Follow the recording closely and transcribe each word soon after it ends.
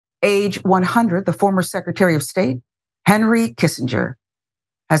Age 100, the former Secretary of State, Henry Kissinger,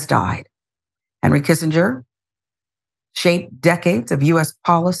 has died. Henry Kissinger shaped decades of U.S.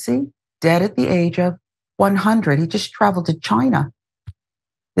 policy, dead at the age of 100. He just traveled to China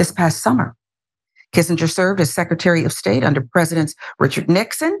this past summer. Kissinger served as Secretary of State under Presidents Richard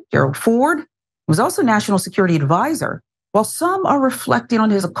Nixon, Gerald Ford, was also National Security Advisor. While some are reflecting on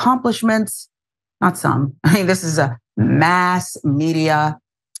his accomplishments, not some, I mean, this is a mass media,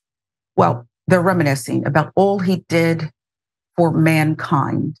 well, they're reminiscing about all he did for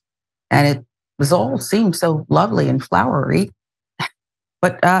mankind. And it was all seemed so lovely and flowery.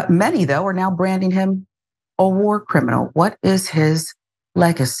 But many, though, are now branding him a war criminal. What is his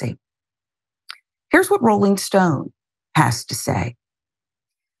legacy? Here's what Rolling Stone has to say.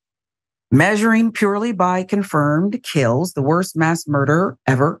 Measuring purely by confirmed kills, the worst mass murder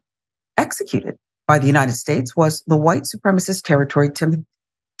ever executed by the United States was the white supremacist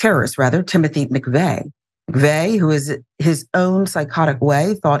terrorist, Timothy McVeigh. McVeigh, who is his own psychotic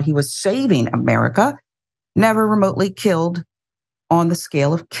way, thought he was saving America, never remotely killed on the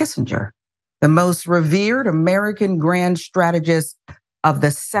scale of Kissinger, the most revered American grand strategist of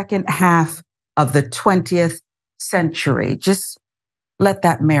the second half of the 20th century. Just let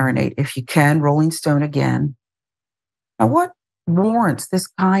that marinate if you can. Rolling Stone again. Now, what warrants this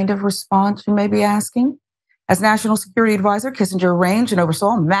kind of response, you may be asking? As National Security Advisor, Kissinger arranged and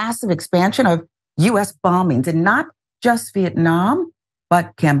oversaw a massive expansion of U.S. bombings in not just Vietnam,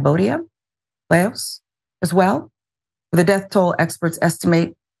 but Cambodia, Laos as well. The death toll experts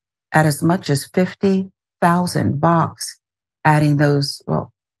estimate at as much as 50,000 box, adding those,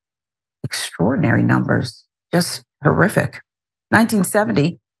 well, extraordinary numbers, just horrific.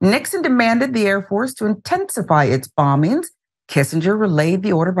 1970, Nixon demanded the Air Force to intensify its bombings. Kissinger relayed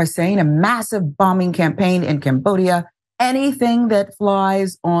the order by saying a massive bombing campaign in Cambodia, anything that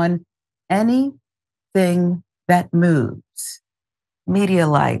flies on anything that moves. Media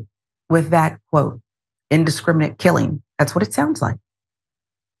light with that quote, indiscriminate killing. That's what it sounds like.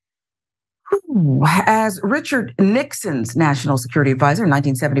 As Richard Nixon's national security advisor in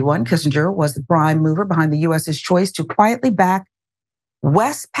 1971, Kissinger was the prime mover behind the U.S.'s choice to quietly back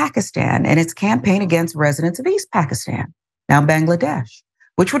West Pakistan in its campaign against residents of East Pakistan, now Bangladesh,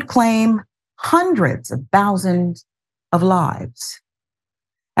 which would claim hundreds of thousands of lives.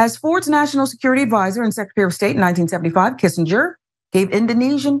 As Ford's national security advisor and Secretary of State in 1975, Kissinger gave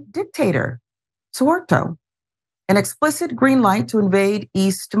Indonesian dictator Suharto an explicit green light to invade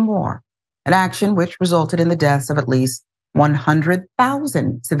East Timor, an action which resulted in the deaths of at least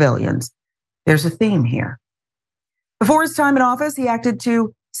 100,000 civilians. There's a theme here. Before his time in office, he acted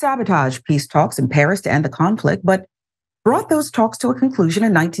to sabotage peace talks in Paris to end the conflict, but brought those talks to a conclusion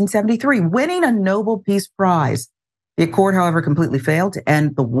in 1973, winning a Nobel Peace Prize. The accord, however, completely failed to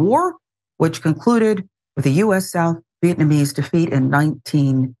end the war, which concluded with the U.S. South Vietnamese defeat in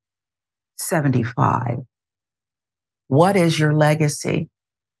 1975. What is your legacy?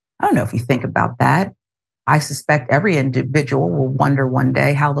 I don't know if you think about that. I suspect every individual will wonder one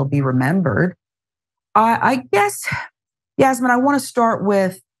day how they'll be remembered. I guess, Yasmin, I want to start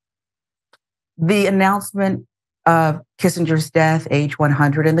with the announcement of Kissinger's death, age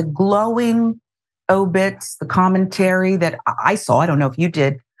 100, and the glowing obits, the commentary that I saw. I don't know if you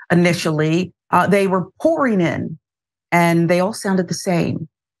did initially. They were pouring in, and they all sounded the same.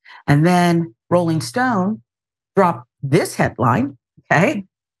 And then Rolling Stone dropped this headline, okay?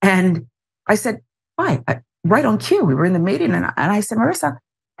 And I said, why? Right on cue. We were in the meeting, and I said, Marissa,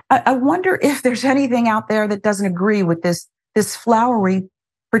 I wonder if there's anything out there that doesn't agree with this flowery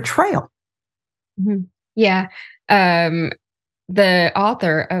portrayal. Mm-hmm. Yeah. The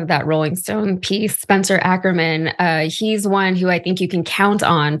author of that Rolling Stone piece, Spencer Ackerman, he's one who I think you can count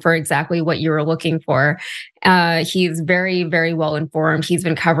on for exactly what you were looking for. He's very, very well informed. He's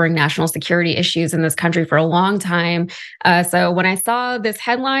been covering national security issues in this country for a long time. So when I saw this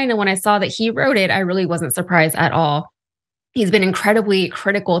headline and when I saw that he wrote it, I really wasn't surprised at all. He's been incredibly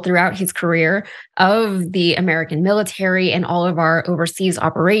critical throughout his career of the American military and all of our overseas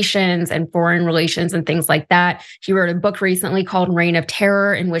operations and foreign relations and things like that. He wrote a book recently called Reign of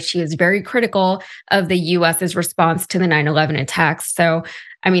Terror, in which he is very critical of the U.S.'s response to the 9/11 attacks. So,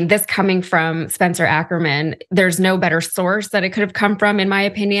 I mean, this coming from Spencer Ackerman, there's no better source that it could have come from, in my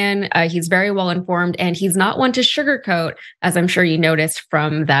opinion. He's very well informed, and he's not one to sugarcoat, as I'm sure you noticed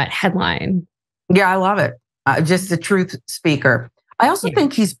from that headline. Yeah, I love it. Just a truth speaker. I also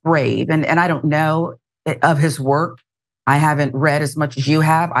think he's brave, and I don't know of his work. I haven't read as much as you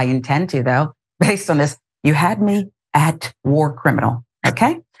have. I intend to, though, based on this. You had me at war criminal,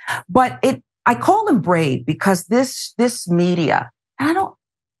 okay? But I call him brave because this media,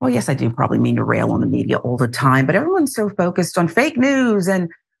 well, yes, I do probably mean to rail on the media all the time, but everyone's so focused on fake news and,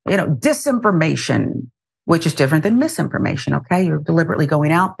 disinformation, which is different than misinformation. Okay. You're deliberately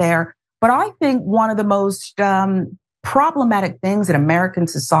going out there. But I think one of the most problematic things in American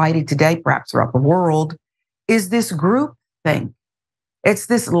society today, perhaps throughout the world, is this group think. It's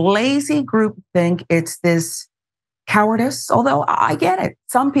this lazy group think. It's this cowardice, although I get it.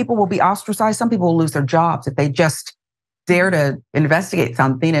 Some people will be ostracized. Some people will lose their jobs if they just dare to investigate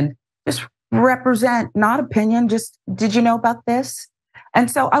something and just represent, not opinion, just, did you know about this? And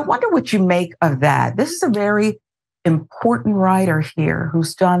so I wonder what you make of that. This is a very important writer here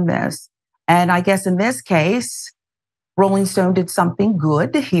who's done this. And I guess in this case, Rolling Stone did something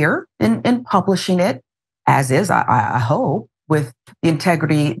good here in publishing it, as is, I hope, with the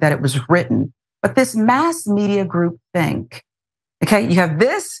integrity that it was written. But this mass media group think, okay, you have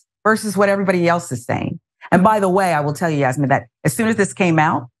this versus what everybody else is saying. And by the way, I will tell you, Yasmin, that as soon as this came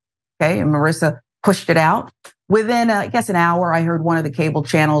out, okay, and Marissa pushed it out, within, I guess, an hour, I heard one of the cable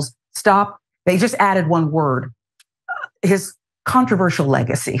channels stop. They just added one word, his controversial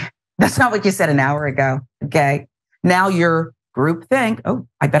legacy. That's not what you said an hour ago, okay? Now your group think, oh,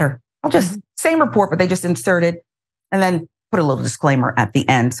 I'll just, same report, but they just inserted and then put a little disclaimer at the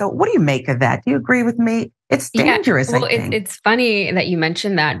end. So what do you make of that? Do you agree with me? It's dangerous, yeah, well, I think. It's funny that you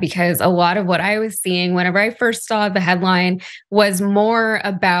mentioned that because a lot of what I was seeing whenever I first saw the headline was more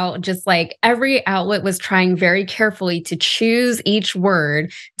about just like every outlet was trying very carefully to choose each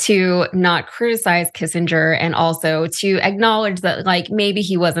word to not criticize Kissinger and also to acknowledge that like maybe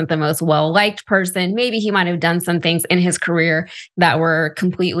he wasn't the most well-liked person. Maybe he might have done some things in his career that were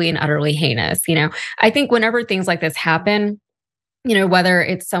completely and utterly heinous. I think whenever things like this happen, whether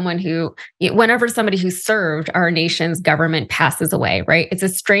it's whenever somebody who served our nation's government passes away, right? It's a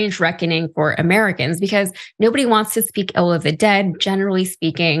strange reckoning for Americans because nobody wants to speak ill of the dead, generally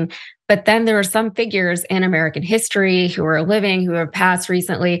speaking. But then there are some figures in American history who are living, who have passed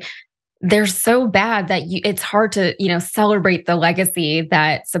recently. They're so bad that it's hard to, celebrate the legacy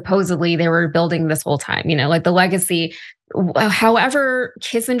that supposedly they were building this whole time, like the legacy. However,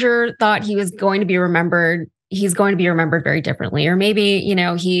 Kissinger thought he was going to be remembered, he's going to be remembered very differently. Or maybe,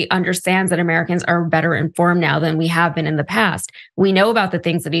 he understands that Americans are better informed now than we have been in the past. We know about the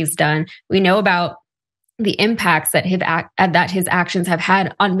things that he's done. We know about the impacts that his actions have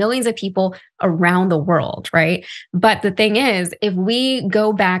had on millions of people around the world, right? But the thing is, if we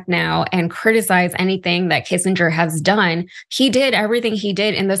go back now and criticize anything that Kissinger has done, he did everything he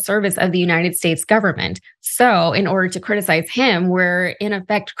did in the service of the United States government. So in order to criticize him, we're in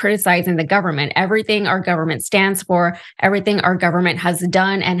effect criticizing the government, everything our government stands for, everything our government has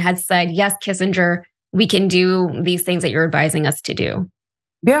done and has said, yes, Kissinger, we can do these things that you're advising us to do.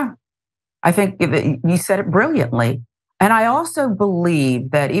 Yeah. I think you said it brilliantly. And I also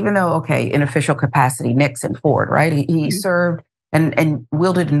believe that even though, okay, in official capacity, Nixon Ford, right? He served and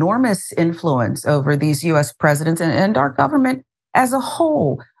wielded enormous influence over these US presidents and our government as a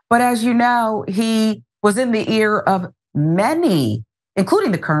whole. But as you know, he was in the ear of many,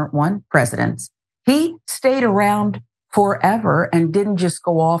 including the current one, presidents. He stayed around forever and didn't just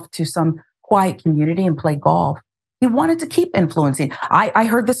go off to some quiet community and play golf. He wanted to keep influencing. I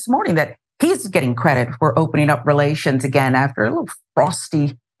heard this morning that he's getting credit for opening up relations again after a little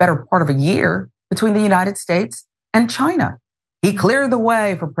frosty, better part of a year between the United States and China. He cleared the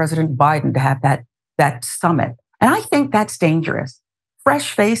way for President Biden to have that summit. And I think that's dangerous.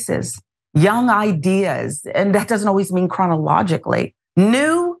 Fresh faces, young ideas, and that doesn't always mean chronologically.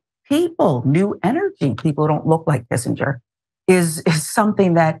 New people, new energy, people who don't look like Kissinger is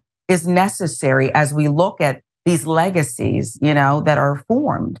something that is necessary as we look at these legacies, that are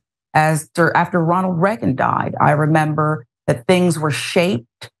formed. After Ronald Reagan died, I remember that things were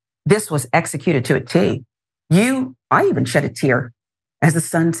shaped. This was executed to a T. I even shed a tear as the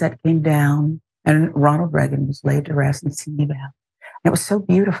sunset came down and Ronald Reagan was laid to rest in Simi Valley. And it was so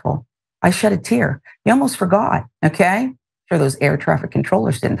beautiful. I shed a tear. You almost forgot, okay? Sure, those air traffic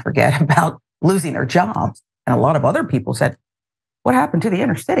controllers didn't forget about losing their jobs. And a lot of other people said, what happened to the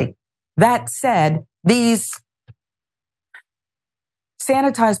inner city? That said, these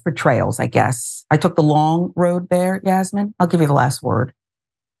sanitized portrayals, I guess. I took the long road there, Yasmin. I'll give you the last word.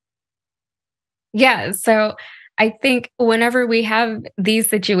 Yeah. So I think whenever we have these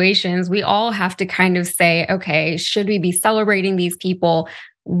situations, we all have to kind of say, okay, should we be celebrating these people?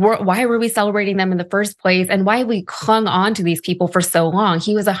 Why were we celebrating them in the first place? And why we clung on to these people for so long?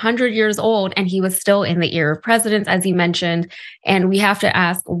 He was 100 years old and he was still in the ear of presidents, as you mentioned. And we have to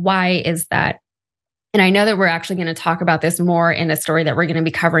ask, why is that? And I know that we're actually going to talk about this more in a story that we're going to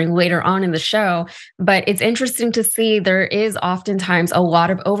be covering later on in the show. But it's interesting to see there is oftentimes a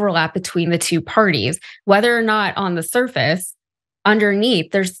lot of overlap between the two parties, whether or not on the surface,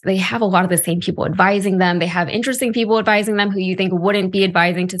 underneath, they have a lot of the same people advising them. They have interesting people advising them who you think wouldn't be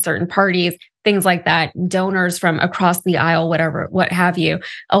advising to certain parties, things like that, donors from across the aisle, whatever, what have you.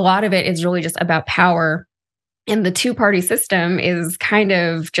 A lot of it is really just about power. And the two-party system is kind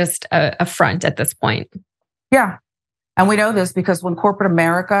of just a front at this point. Yeah. And we know this because when corporate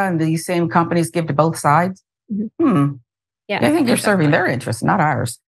America and these same companies give to both sides, Yeah, I think you're serving their interests, not ours.